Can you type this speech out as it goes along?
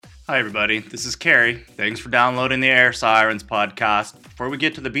Hi everybody, this is Carrie. Thanks for downloading the Air Sirens podcast. Before we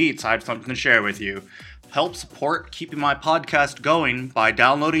get to the beats, I have something to share with you. Help support keeping my podcast going by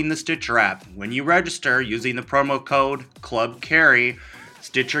downloading the Stitcher app. When you register using the promo code CLUBCARRIE,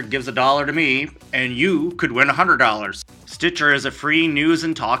 Stitcher gives $1 to me, and you could win $100. Stitcher is a free news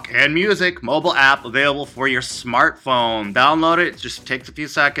and talk and music mobile app available for your smartphone. Download it, it just takes a few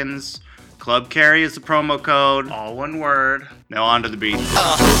seconds. Club Carrie is the promo code, all one word. Now on to the beats.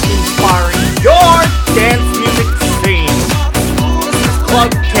 Inspiring your dance music scene. This is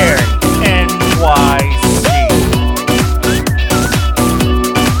Club Carrie, NYC.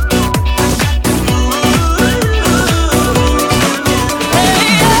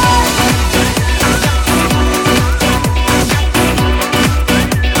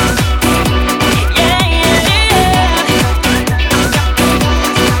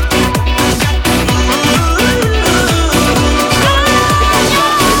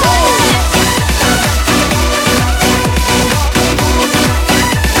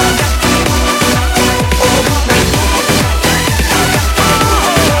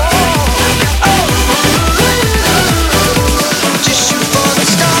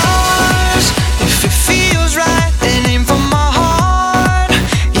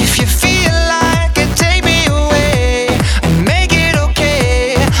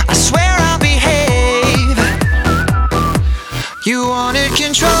 You wanted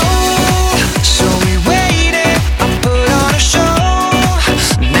control, so we waited. I put on a show.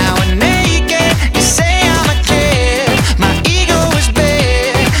 Now I'm naked. You say I'm a kid. My ego is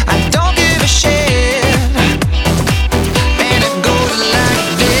big. I don't give a shit. And it goes like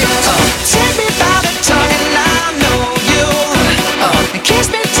this. Take me by the tongue and I know you. Kiss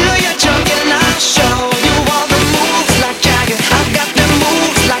me till you're drunk and I'll show you all the moves like Jagger. I've got the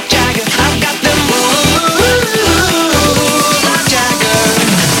moves like Jagger. I've got the moves.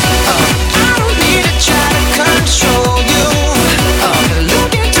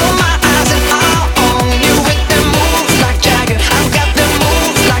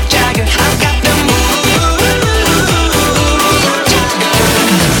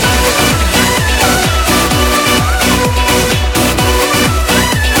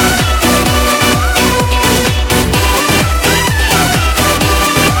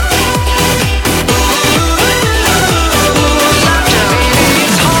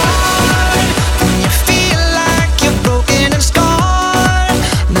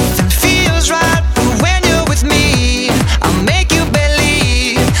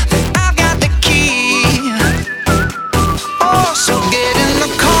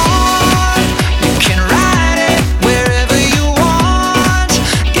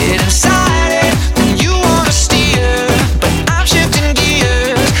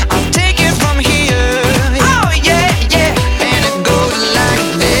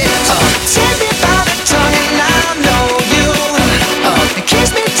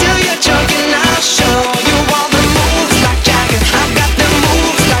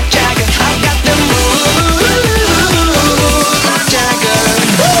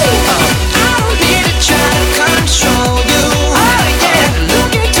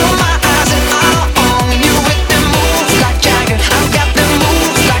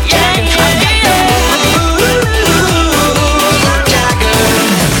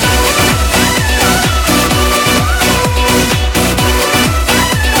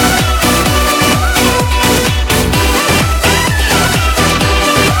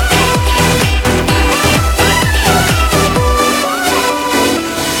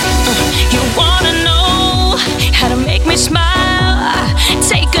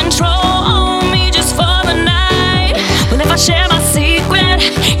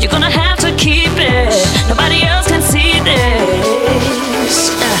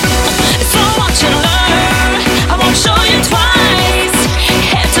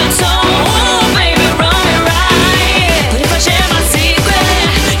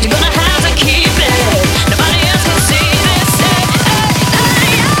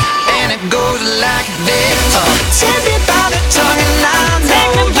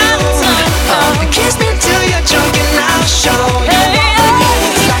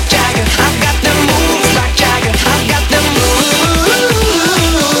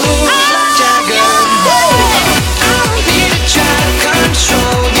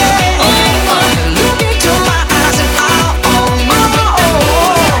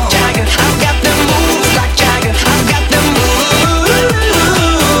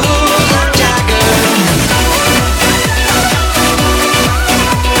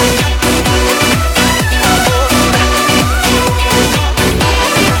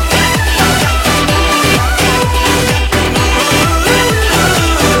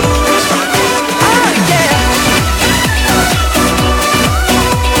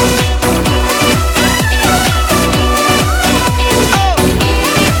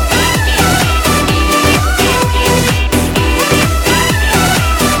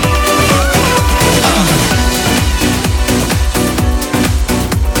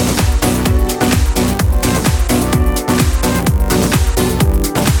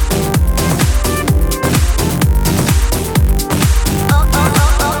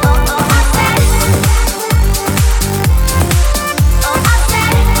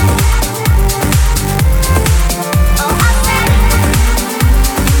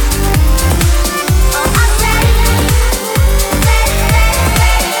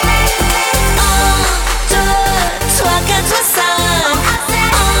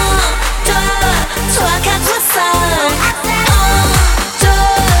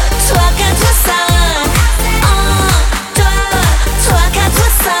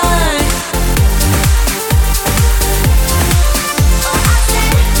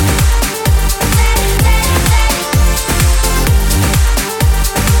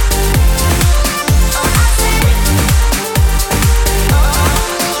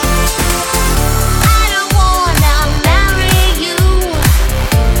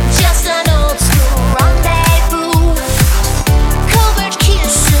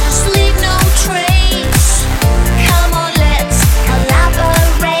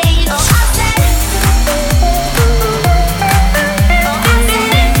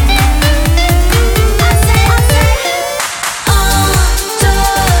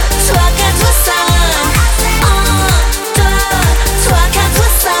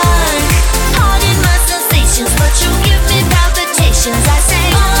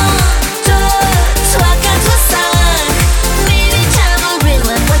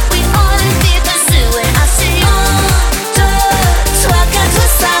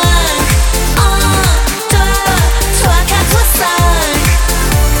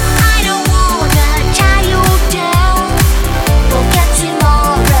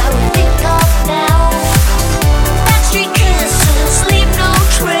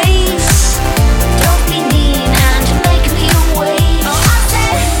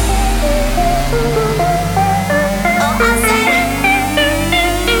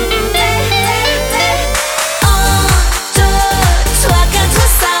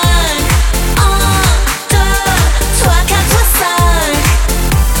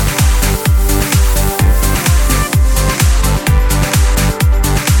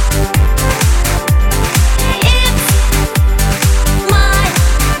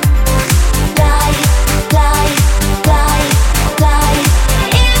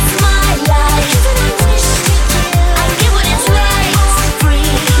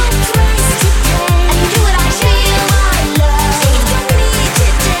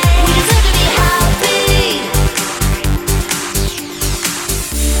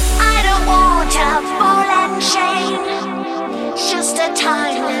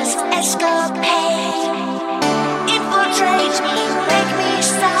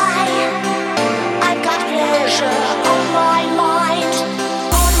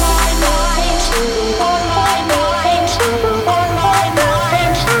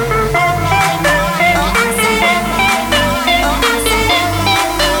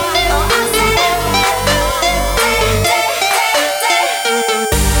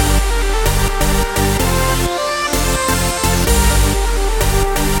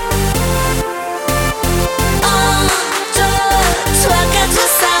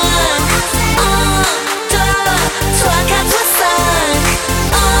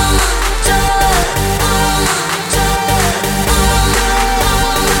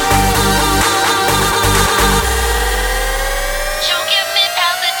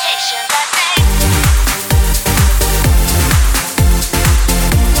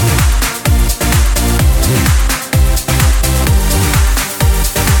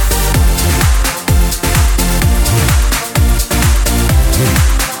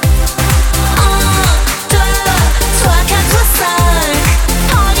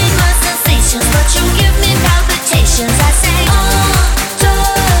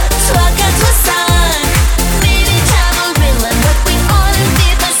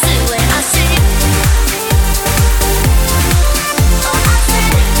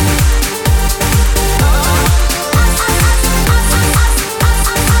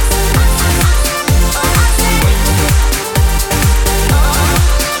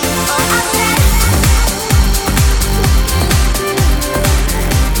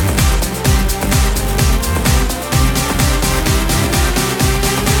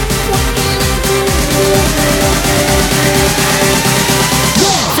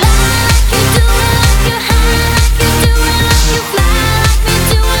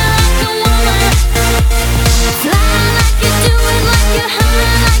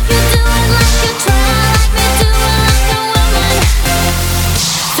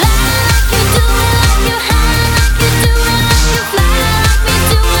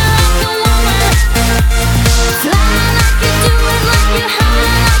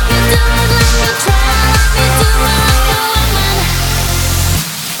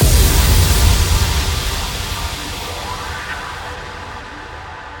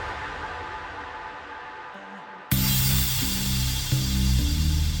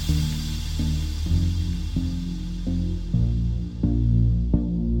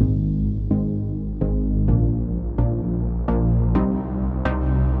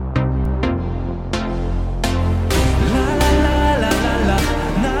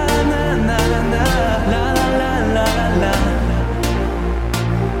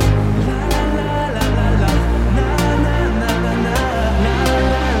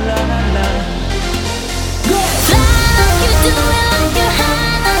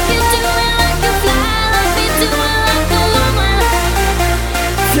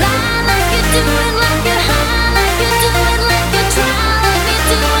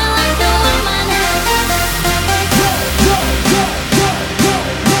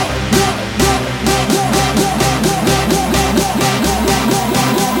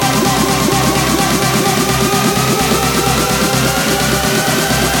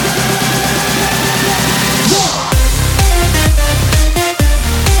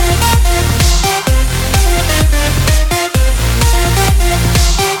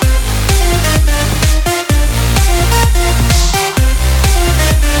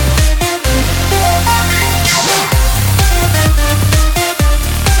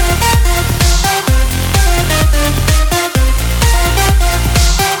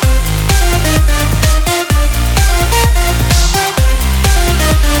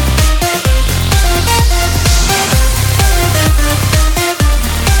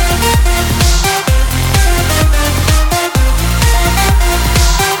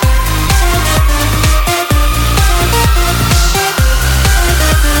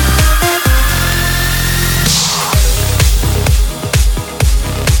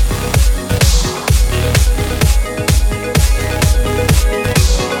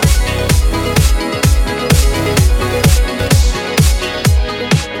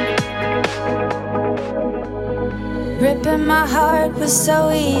 my heart was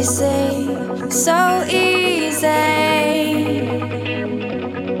so easy, so easy.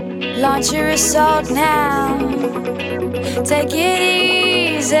 Launch your assault now, take it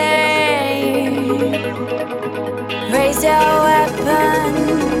easy. Raise your weapon,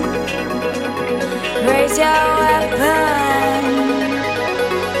 raise your weapon.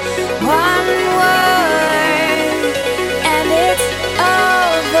 One word and it's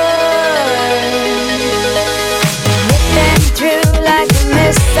over. Ripping through like a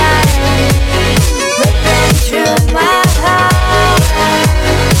missile, ripping through my heart.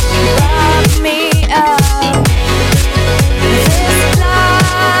 Rock me up this love.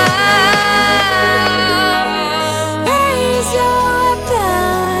 Raise your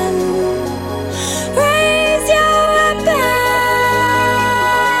weapon, raise your weapon,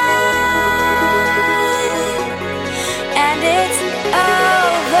 and it's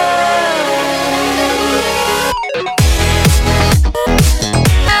over.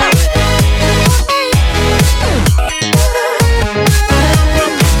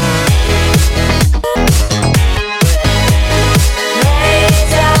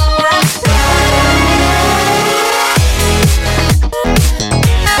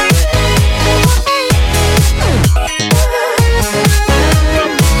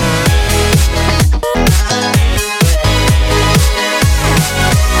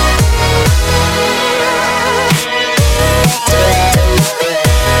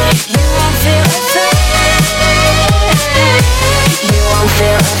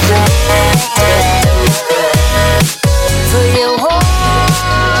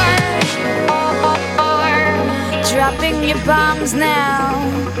 Dropping your bombs now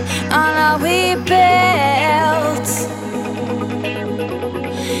on all we built.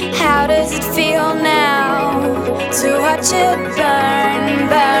 How does it feel now to watch it burn,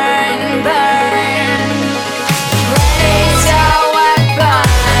 burn, burn? Raise your weapon,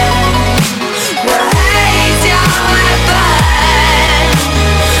 raise your weapon,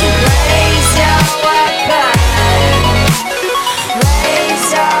 raise your weapon,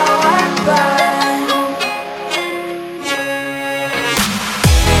 raise your weapon.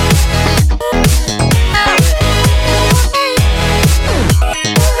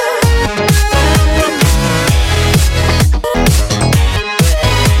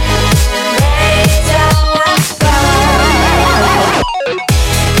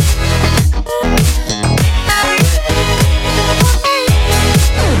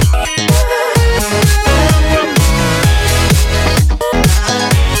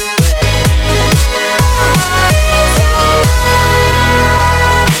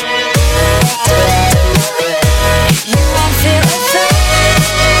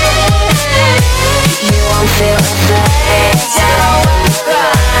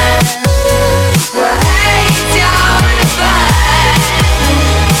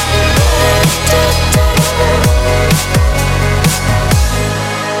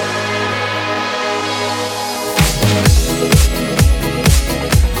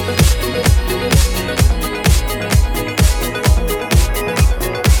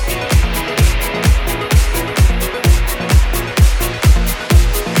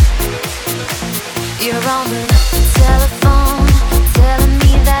 You're on the telephone, telling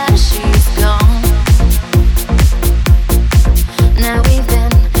me that she's gone. Now we've been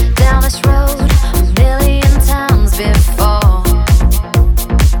down this road a million times before.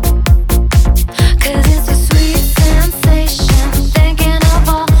 'Cause it's a sweet sensation, thinking of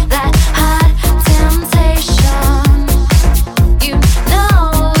all that hot temptation. You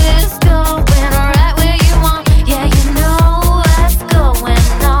know it's going right where you want, yeah, you know what's going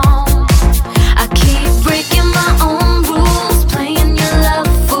on. I keep breaking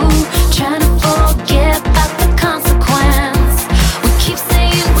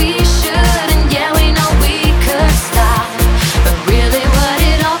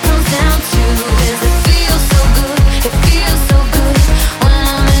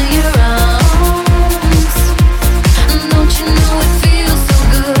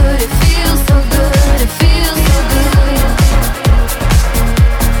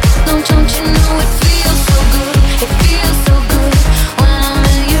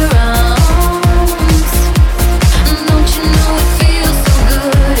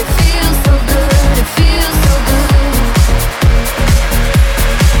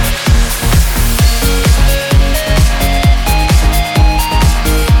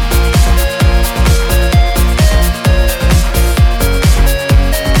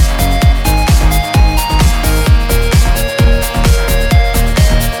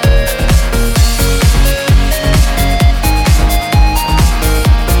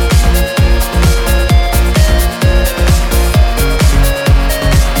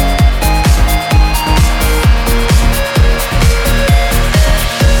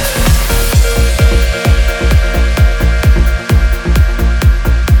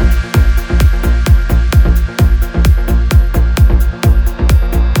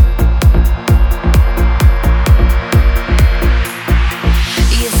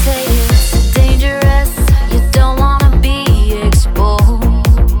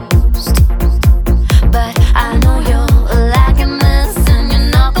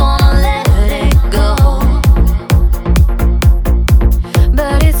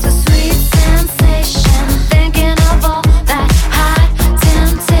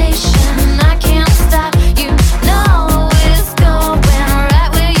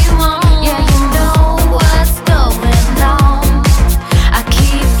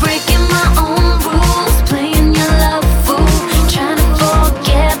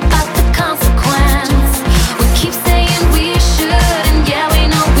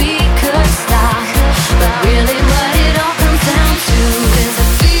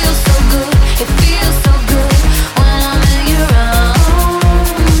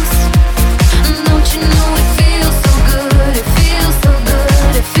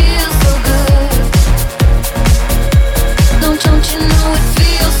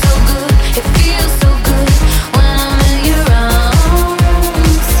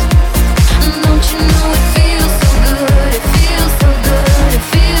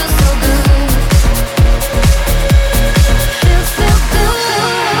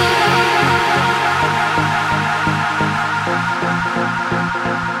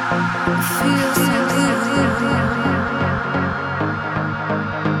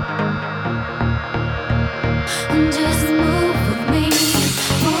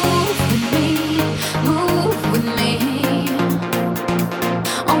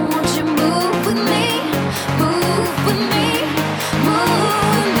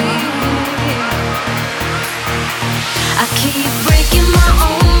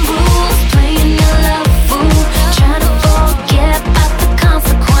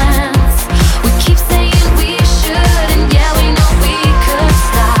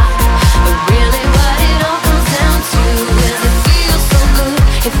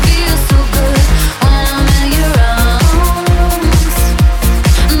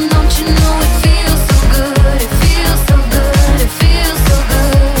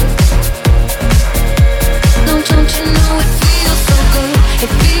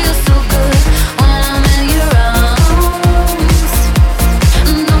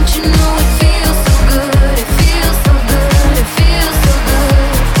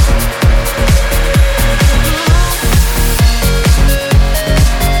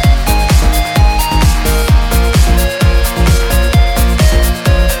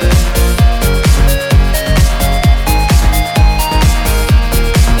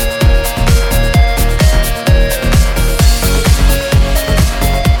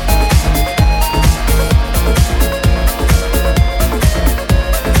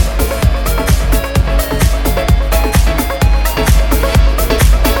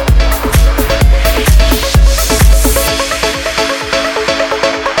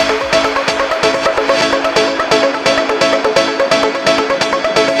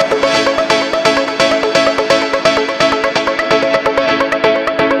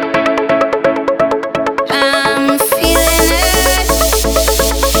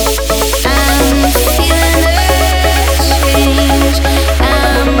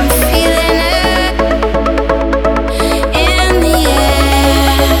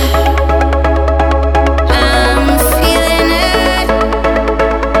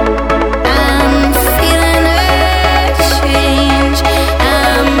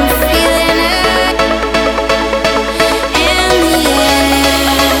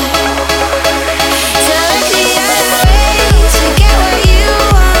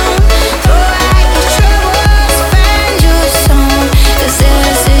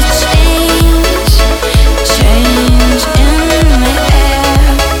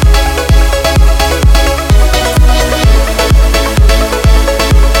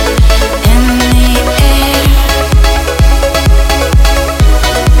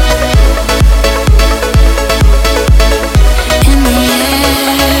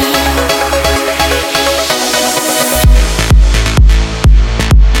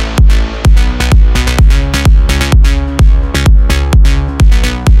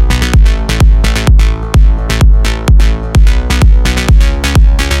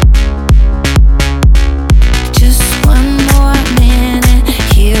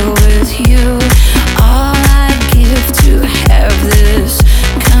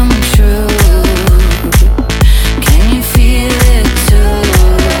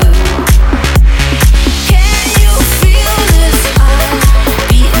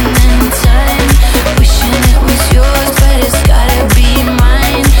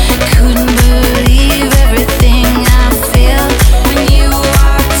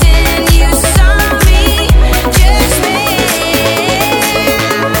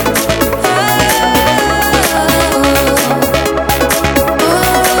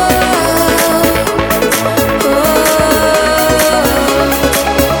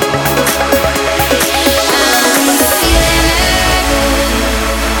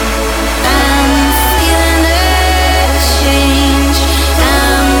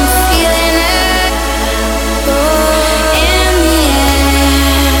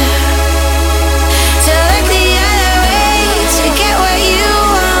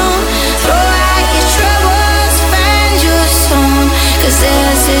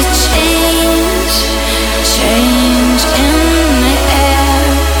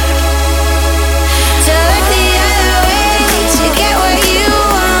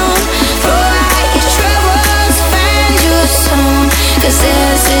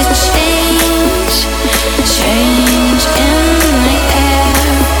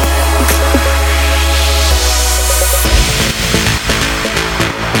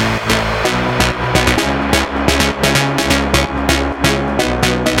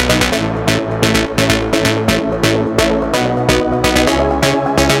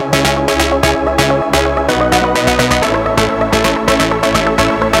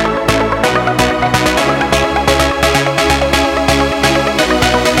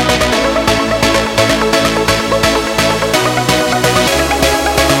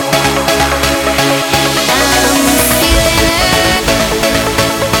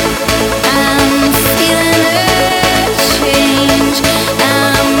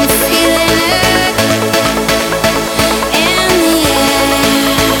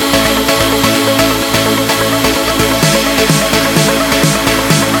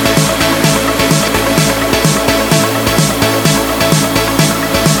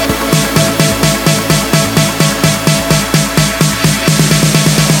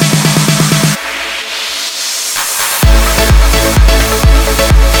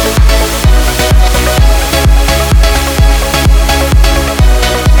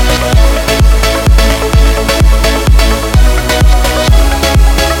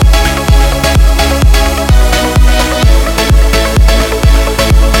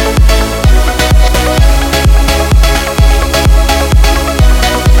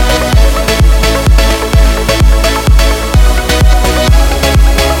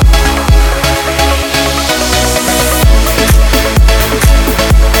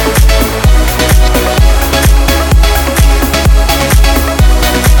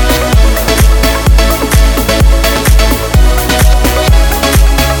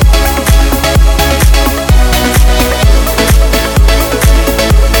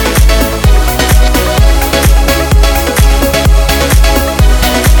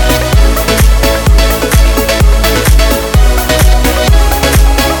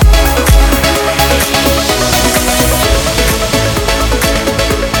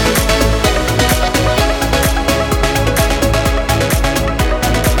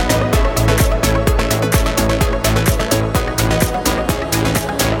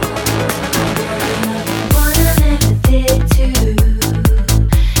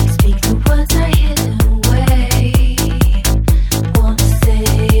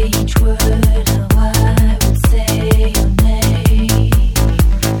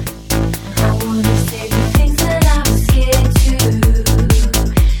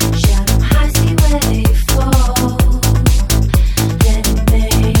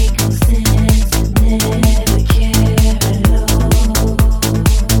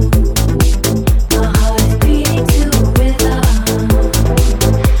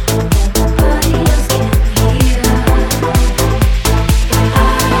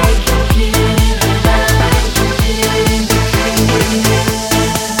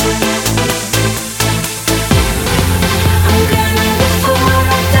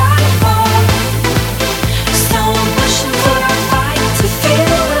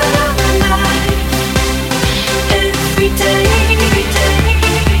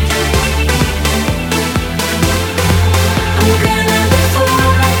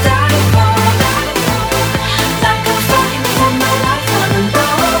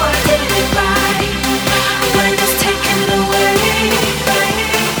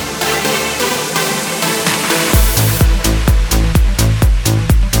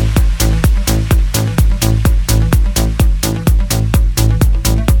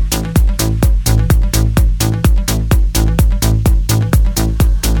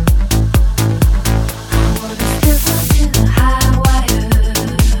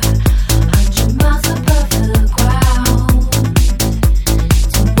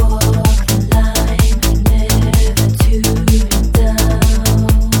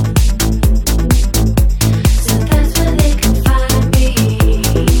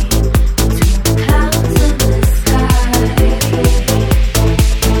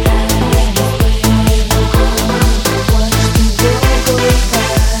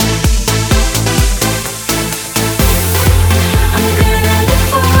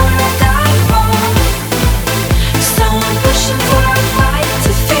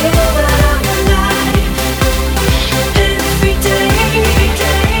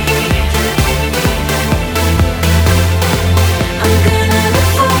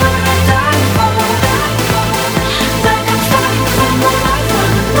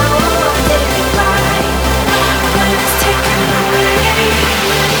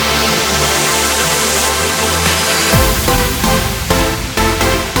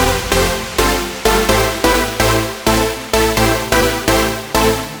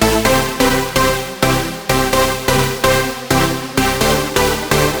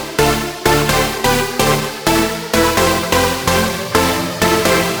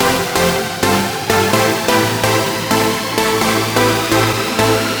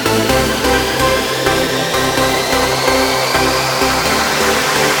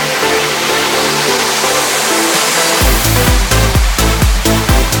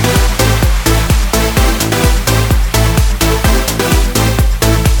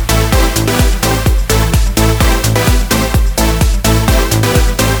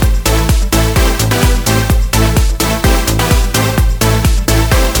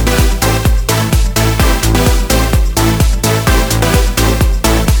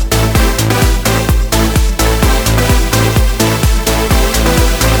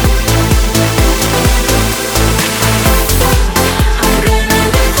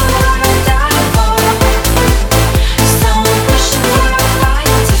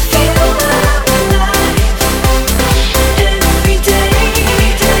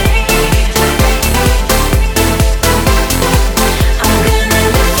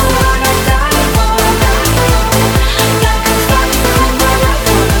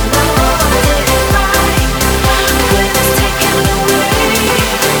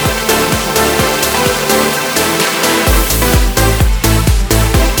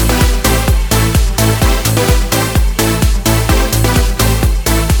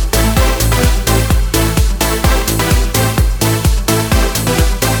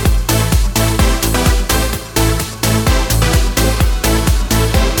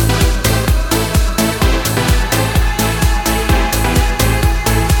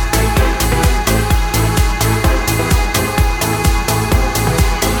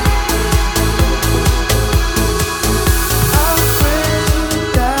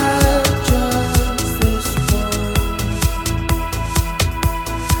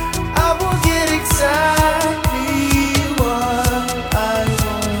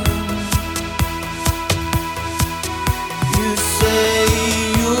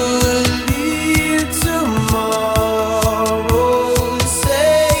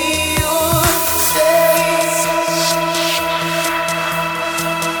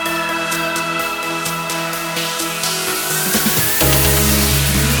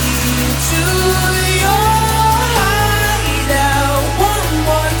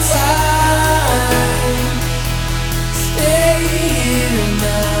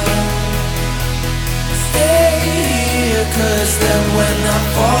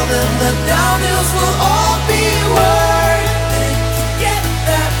the downhills will all be worth it to get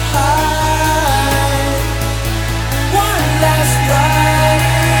that high. One last ride.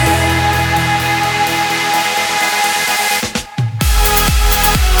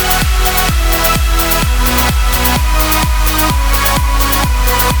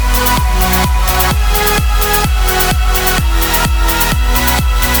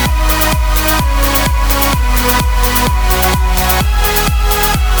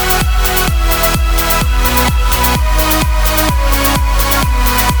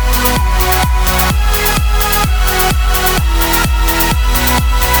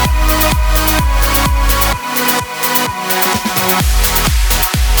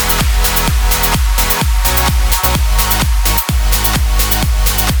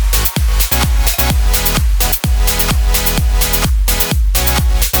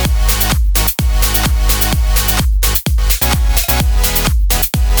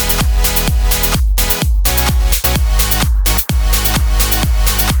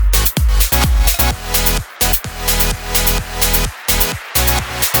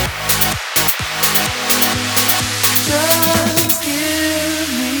 Just give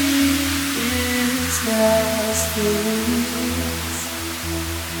me these last days,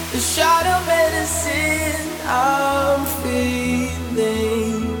 the shot of medicine. I'm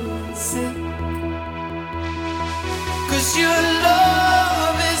feeling sick, 'cause your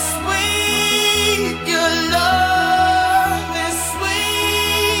love is sweet, your love is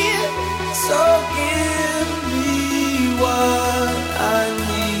sweet. So give me what I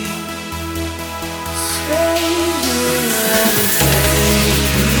need. Stay here and take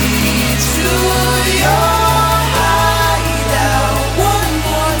me to your hideout one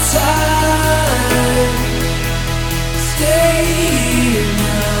more time. Stay here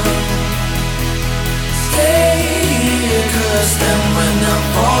now, stay here, 'cause then when I'm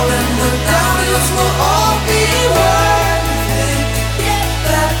falling, the downhills will all be worth it to get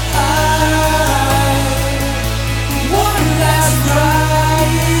that high. One last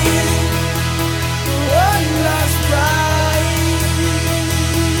ride. One last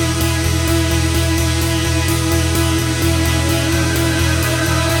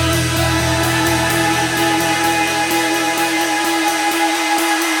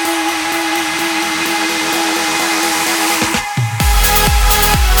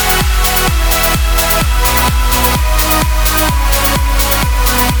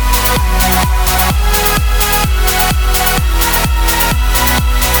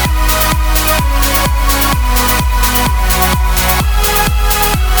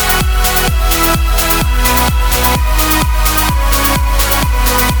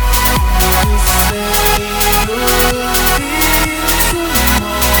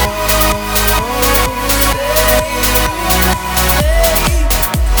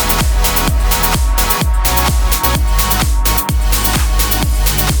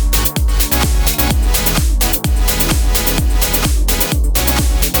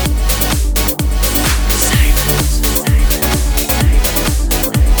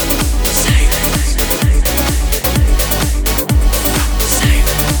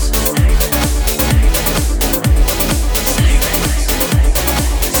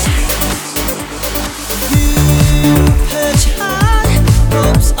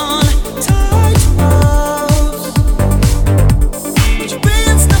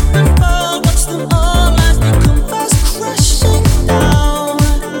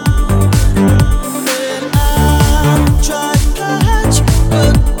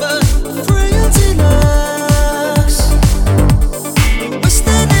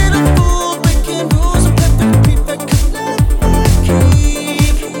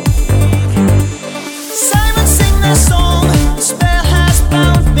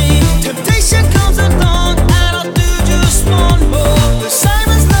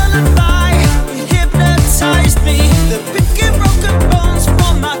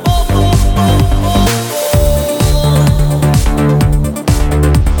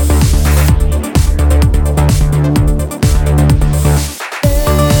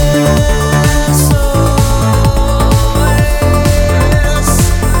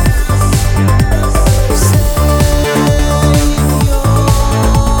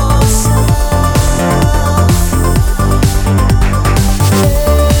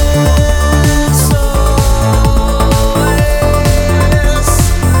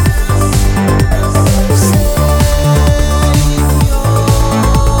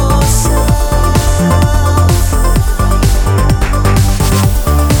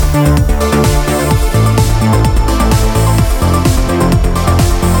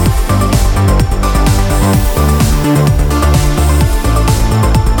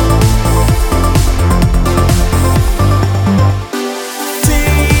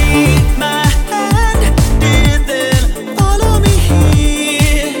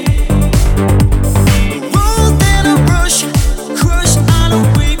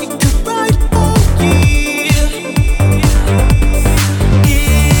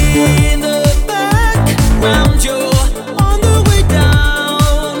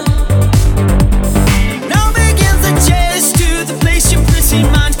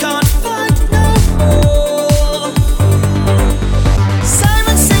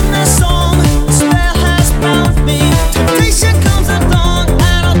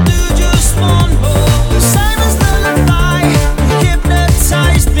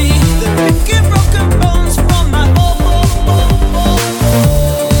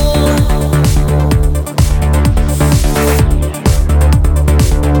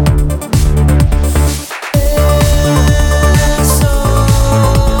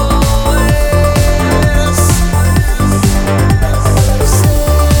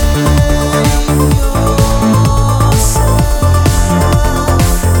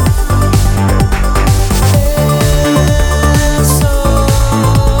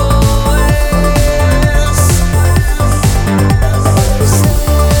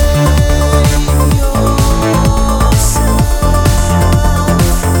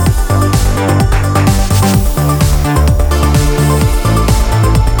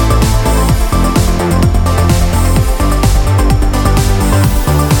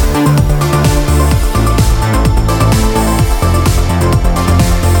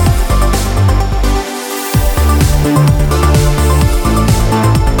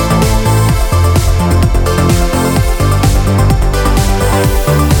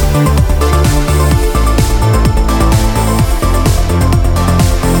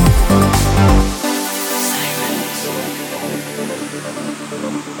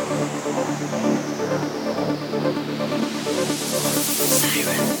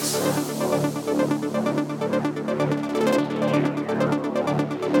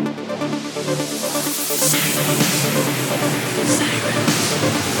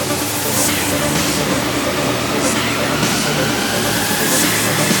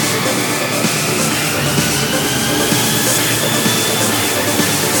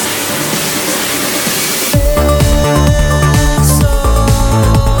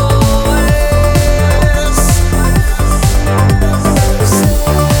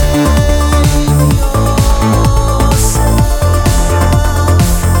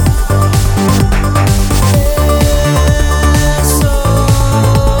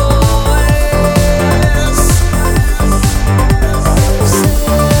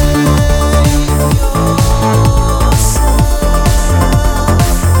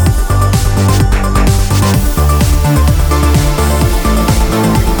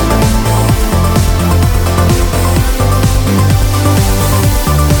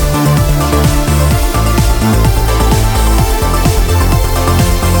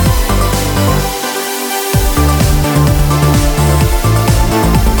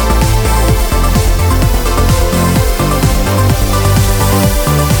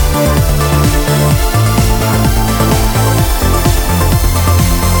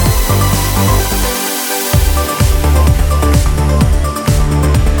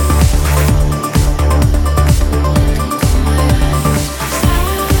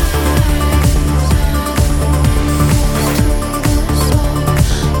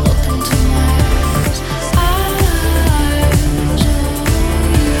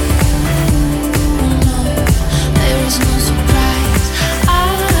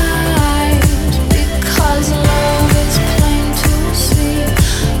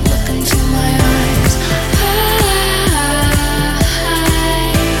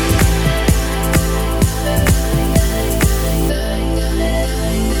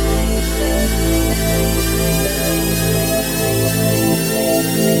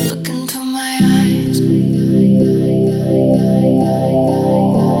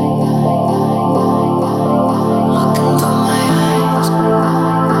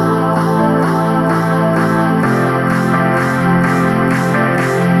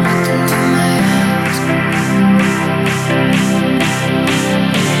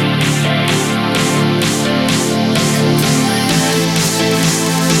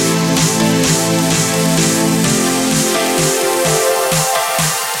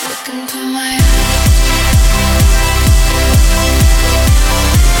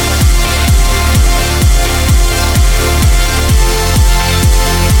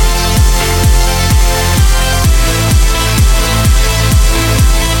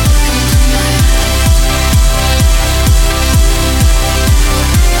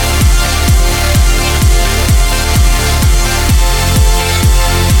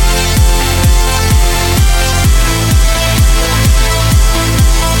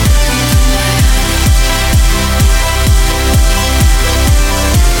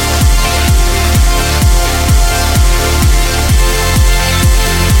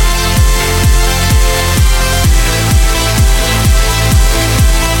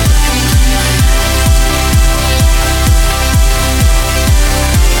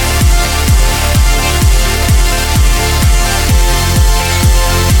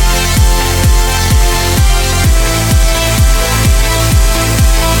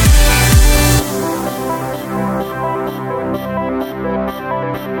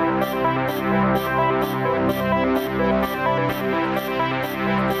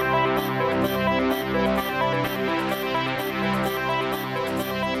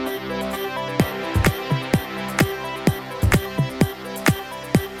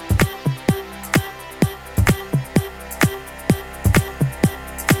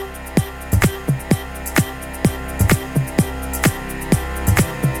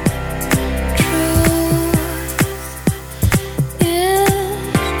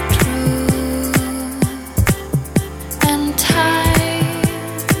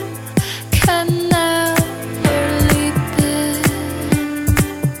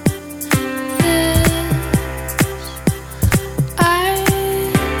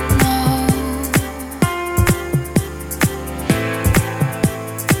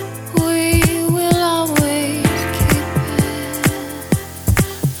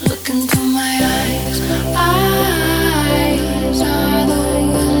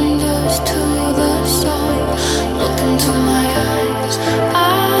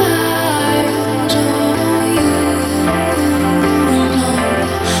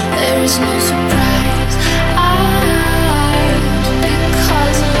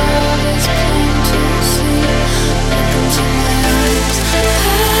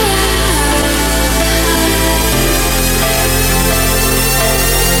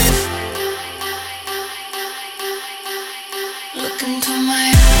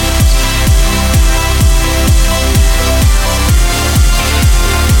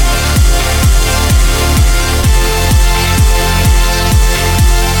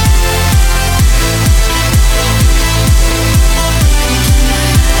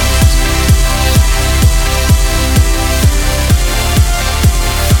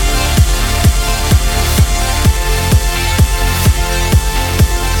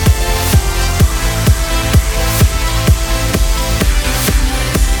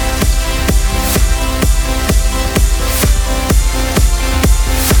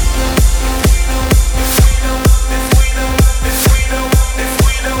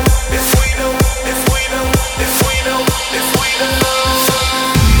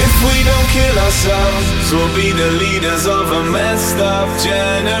We'll be the leaders of a messed up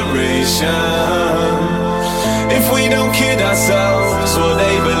generation. If we don't kid ourselves, will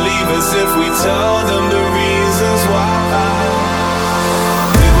they believe us if we tell them the reasons why?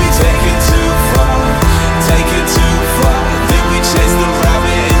 Did we take it too far? Take it too far? Did we chase the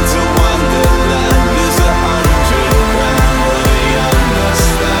rabbit into Wonderland? Lose 100 grand, will they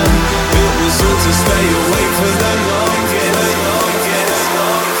understand? It was all to stay away from the longest.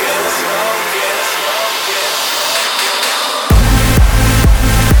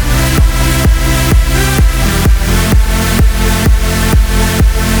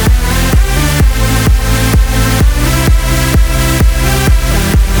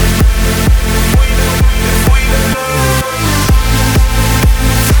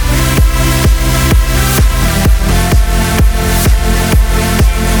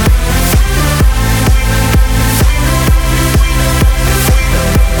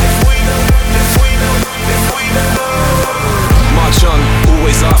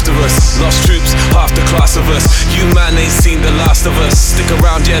 Lost troops, half the class of us. You man ain't seen the last of us. Stick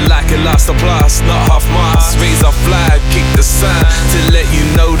around, yeah, like it lasts a blast. Not half mast, raise our flag, kick the sand to let you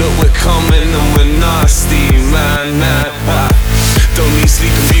know that we're coming and we're nasty, man. Don't need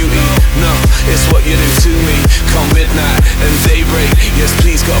sleeping beauty, no, it's what you do to me. Come midnight and daybreak, yes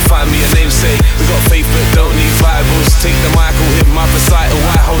please, gotta find me a namesake. We got faith but don't need Bibles. Take the Michael, hit my recital,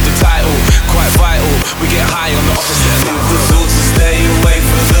 I hold the title. Quite vital, we get high on the opposite. It was all to stay away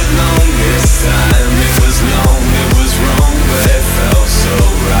for the longest time. It was long, it was wrong, but it felt so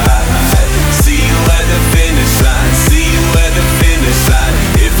right. See you at the finish line, see you at the finish line.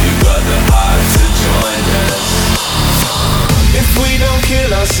 If you got the heart to join us. If we don't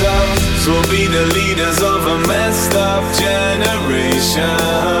kill ourselves, we'll be the leaders of a messed up generation.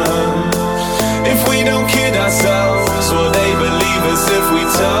 If we don't kid ourselves, will they believe us if we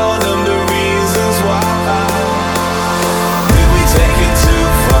tell them the reasons why? Did we take it too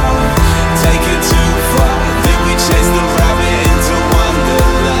far? Take it too far? Did we chase the rabbit into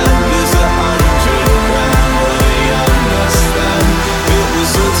Wonderland? Lose 100 grand, will they understand? It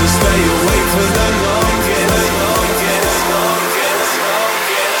was all to stay away from the longest.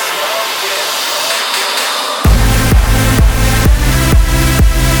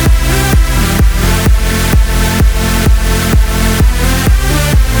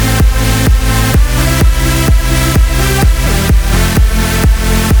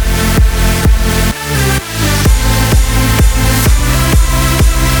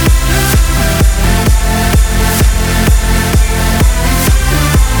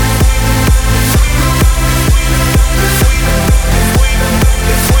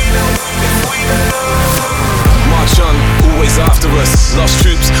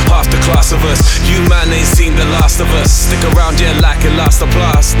 last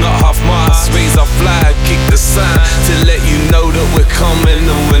applause, not half mast. Raise our flag, kick the sign to let you know that we're coming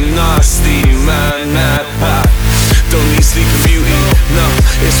and we're nasty, man. Don't need sleeping beauty, no,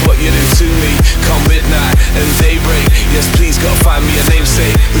 it's what you do to me. Come midnight and daybreak, yes please gotta find me a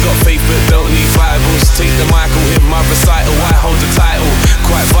namesake. We got faith but don't need Bibles. Take the mic, hit my recital, I hold the title,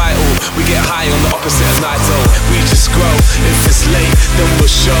 quite vital. We get high on the opposite of night though. We just grow, if it's late then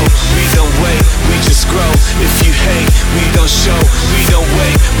we'll show. We don't wait, we just grow. If you hate, we don't show. We don't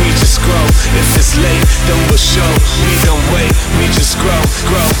wait, we just grow. If it's late then we'll show. We don't wait, we just grow,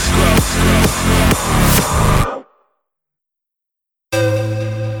 grow, grow, grow.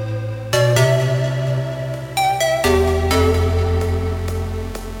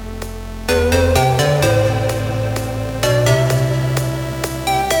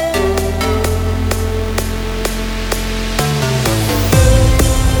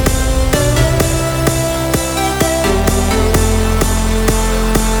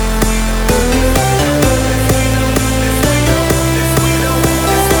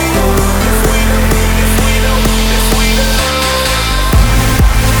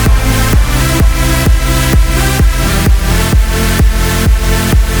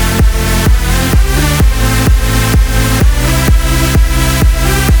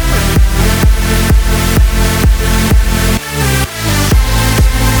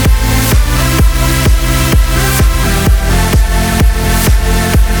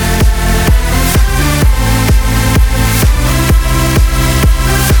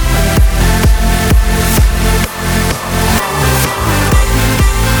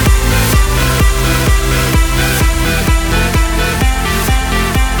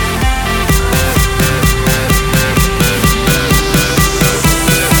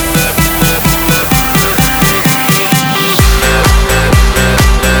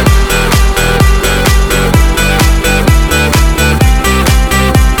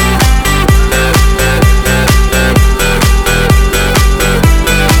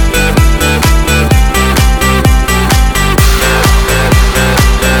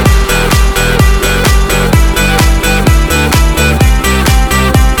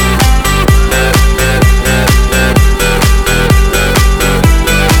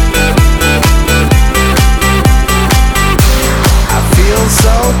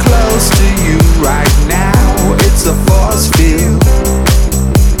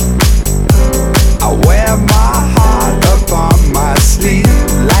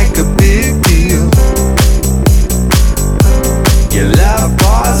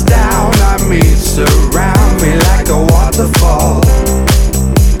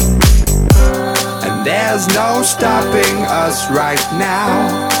 stopping us right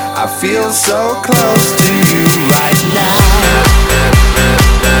now. I feel so close to you right now.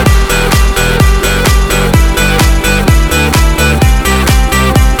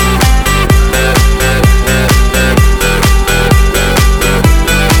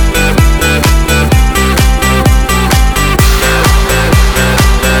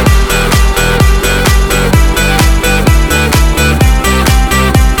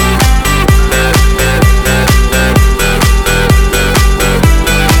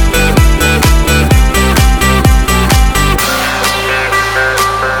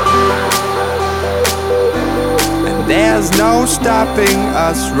 There's no stopping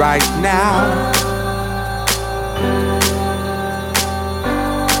us right now.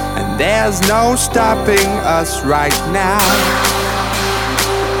 And there's no stopping us right now.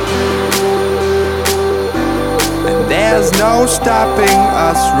 And there's no stopping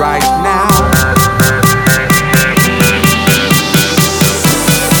us right now.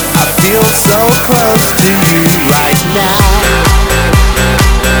 I feel so close to you right now.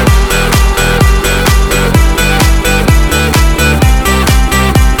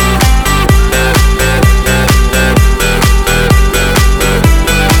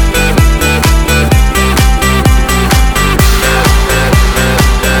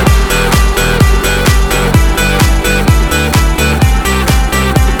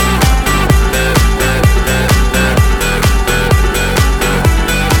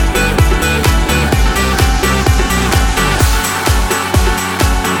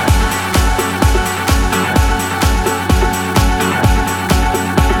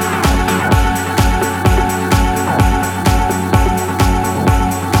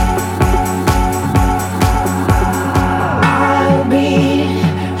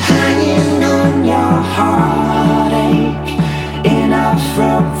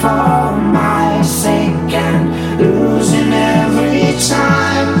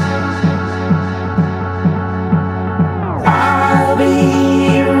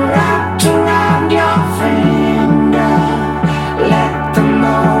 Let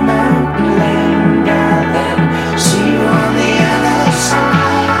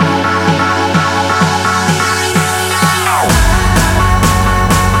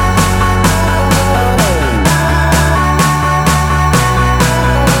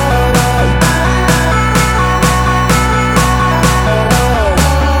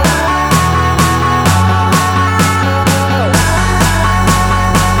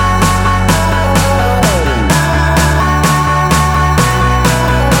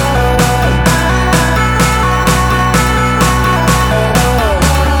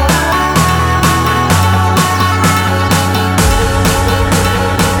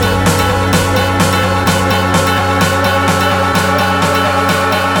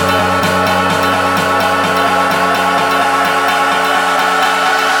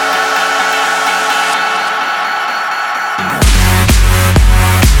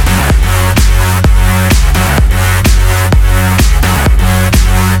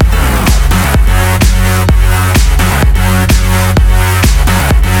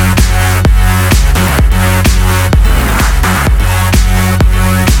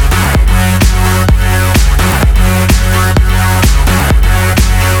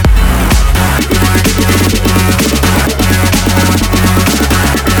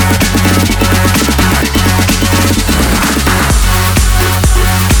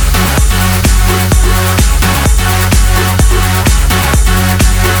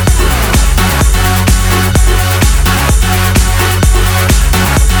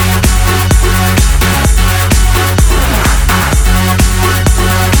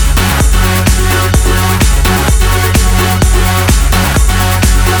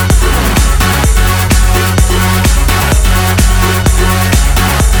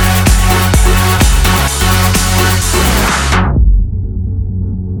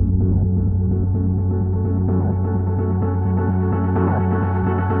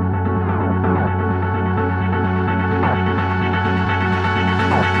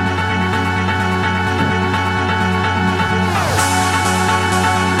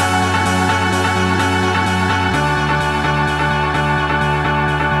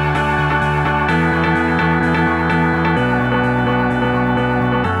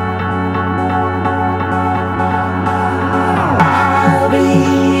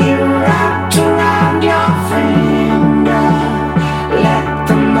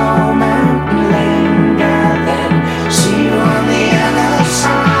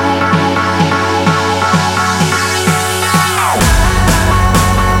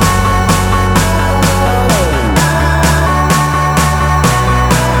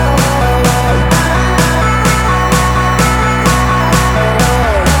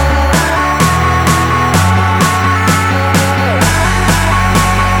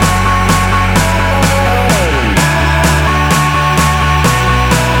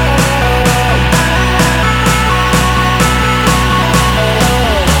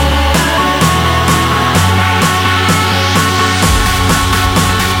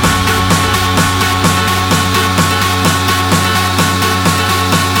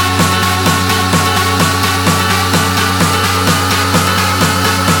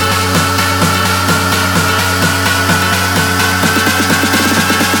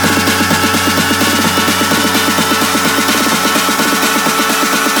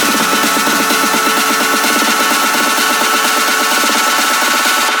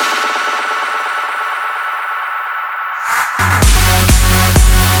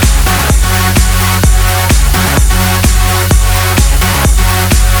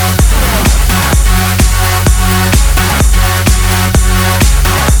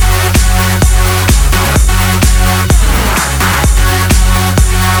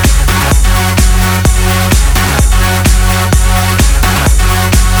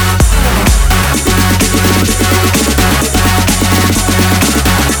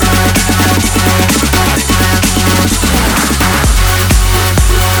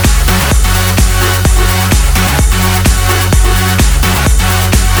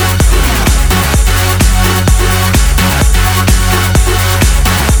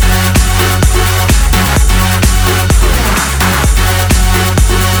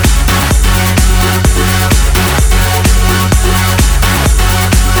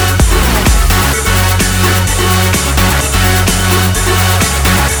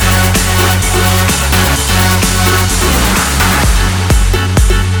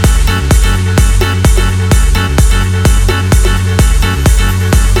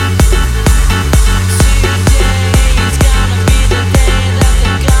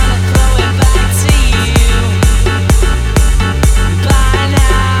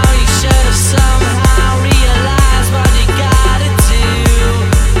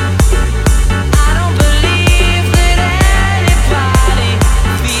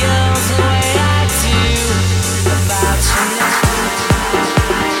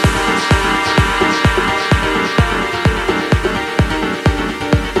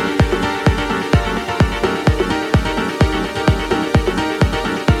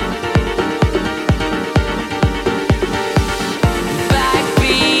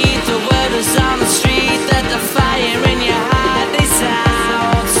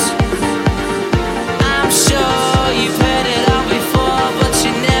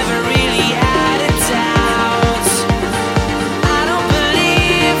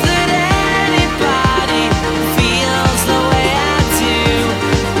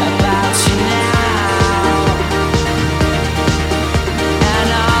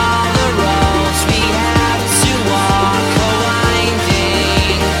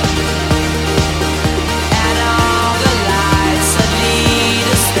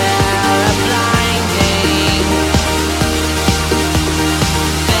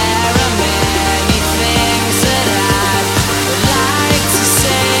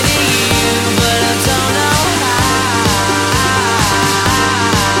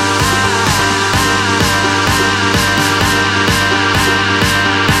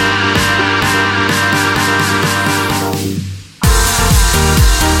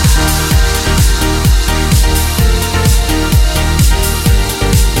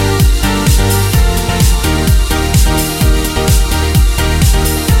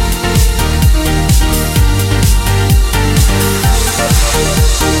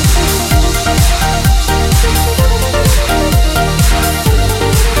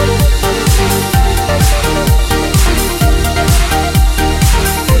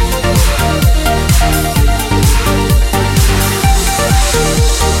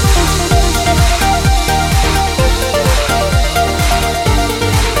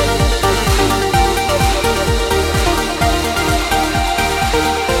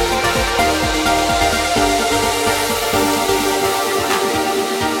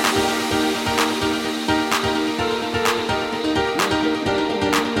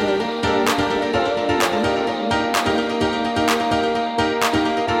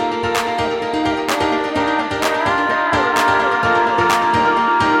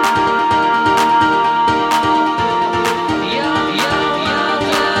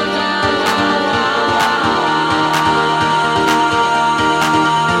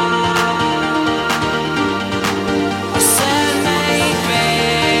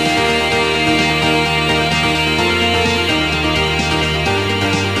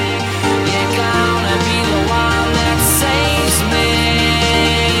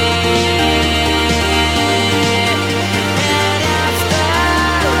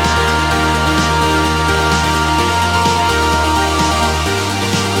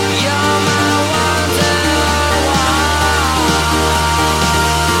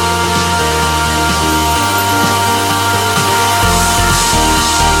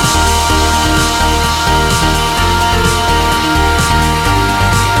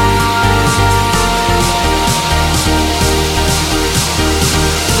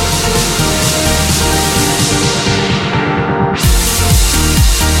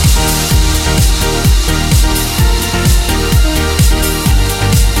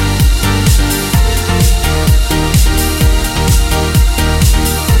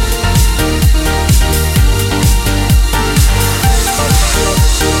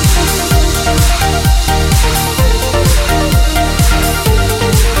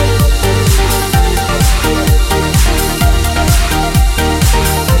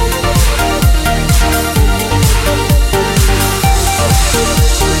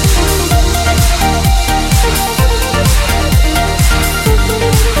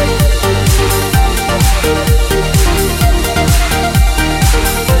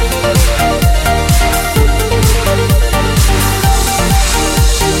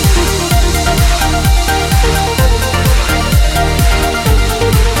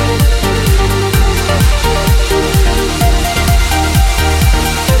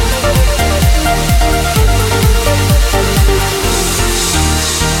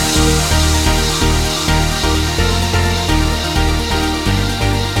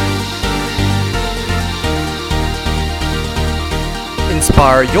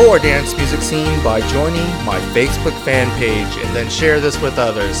inspire your dance music scene by joining my Facebook fan page and then share this with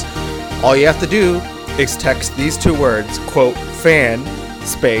others. All you have to do is text these two words, quote, fan,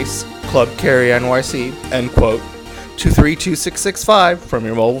 space, Club Carry NYC, end quote, to 32665 from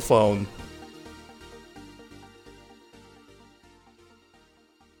your mobile phone.